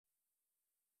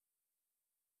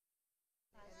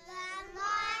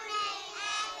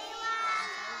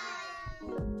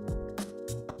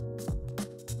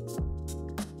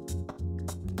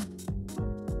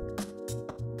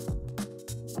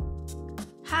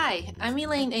Hi, I'm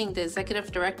Elaine Ng, the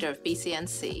Executive Director of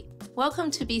BCNC.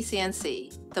 Welcome to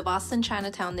BCNC, the Boston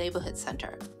Chinatown Neighborhood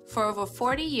Center. For over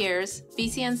 40 years,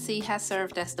 BCNC has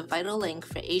served as the vital link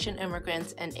for Asian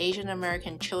immigrants and Asian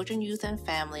American children, youth, and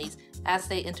families as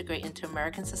they integrate into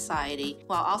American society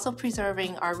while also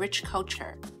preserving our rich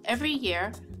culture. Every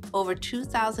year, over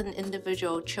 2,000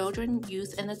 individual children,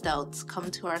 youth, and adults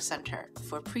come to our center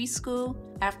for preschool,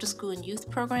 after-school and youth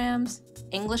programs,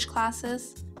 English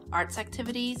classes, arts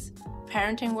activities,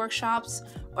 parenting workshops,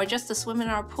 or just to swim in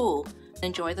our pool.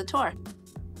 Enjoy the tour.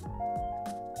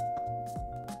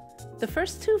 The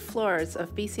first two floors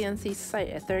of BCNC's site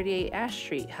at 38 Ash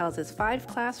Street houses 5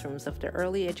 classrooms of the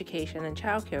Early Education and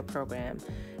Childcare program,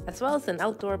 as well as an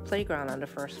outdoor playground on the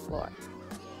first floor.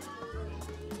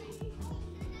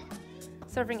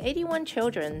 Serving 81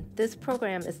 children, this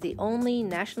program is the only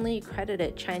nationally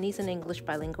accredited Chinese and English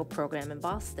bilingual program in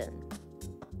Boston.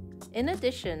 In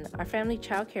addition, our family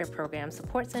childcare program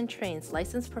supports and trains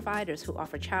licensed providers who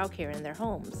offer childcare in their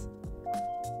homes.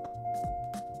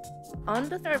 On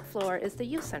the third floor is the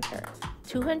Youth Center.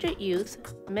 200 youths,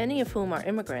 many of whom are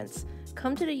immigrants,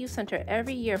 come to the Youth Center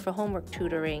every year for homework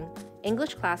tutoring,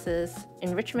 English classes,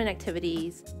 enrichment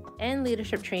activities, and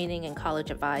leadership training and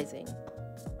college advising.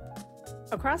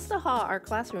 Across the hall are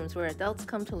classrooms where adults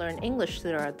come to learn English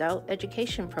through our adult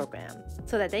education program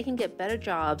so that they can get better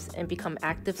jobs and become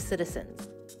active citizens.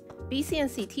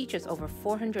 BCNC teaches over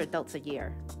 400 adults a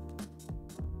year.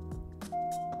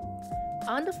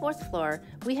 On the fourth floor,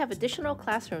 we have additional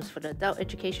classrooms for the adult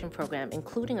education program,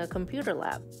 including a computer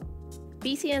lab.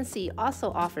 BCNC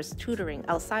also offers tutoring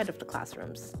outside of the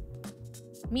classrooms.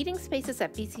 Meeting spaces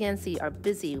at BCNC are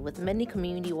busy with many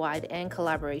community-wide and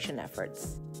collaboration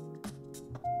efforts.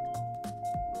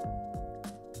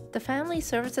 The Family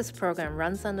Services program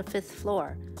runs on the 5th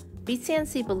floor.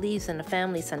 BCNC believes in a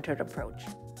family-centered approach.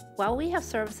 While we have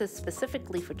services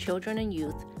specifically for children and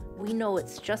youth, we know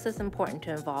it's just as important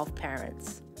to involve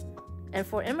parents. And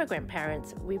for immigrant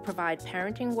parents, we provide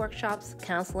parenting workshops,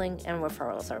 counseling, and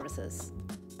referral services.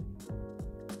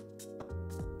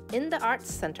 In the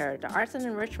Arts Center, the Arts and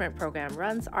Enrichment program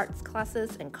runs arts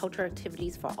classes and cultural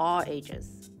activities for all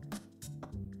ages.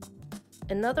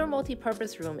 Another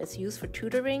multi-purpose room is used for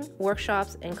tutoring,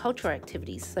 workshops, and cultural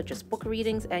activities such as book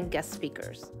readings and guest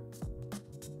speakers.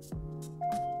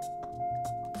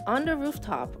 On the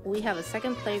rooftop, we have a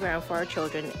second playground for our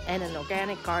children and an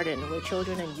organic garden where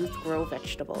children and youth grow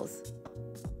vegetables.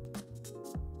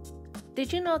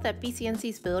 Did you know that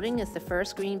BCNC's building is the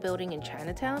first green building in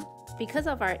Chinatown? Because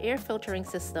of our air filtering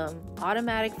system,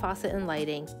 automatic faucet and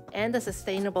lighting, and the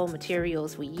sustainable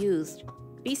materials we used,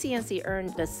 BCNC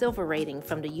earned the Silver rating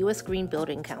from the U.S. Green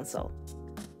Building Council.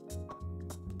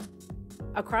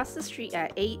 Across the street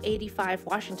at 885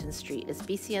 Washington Street is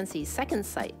BCNC's second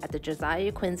site at the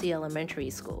Josiah Quincy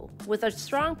Elementary School. With a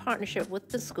strong partnership with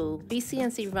the school,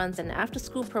 BCNC runs an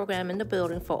after-school program in the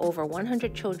building for over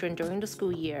 100 children during the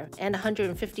school year and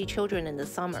 150 children in the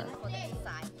summer.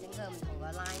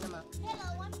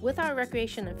 With our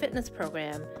recreation and fitness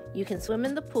program, you can swim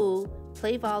in the pool,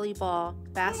 play volleyball,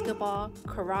 basketball,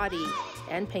 karate,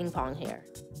 and ping pong here.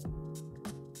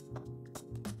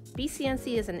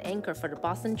 BCNC is an anchor for the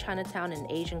Boston, Chinatown, and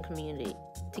Asian community.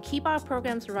 To keep our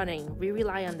programs running, we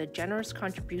rely on the generous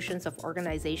contributions of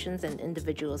organizations and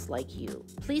individuals like you.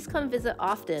 Please come visit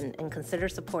often and consider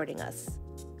supporting us.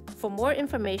 For more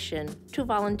information, to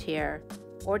volunteer,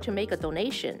 or to make a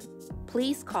donation,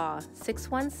 please call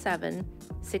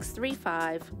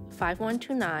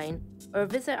 617-635-5129 or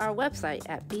visit our website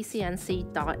at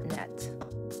bcnc.net.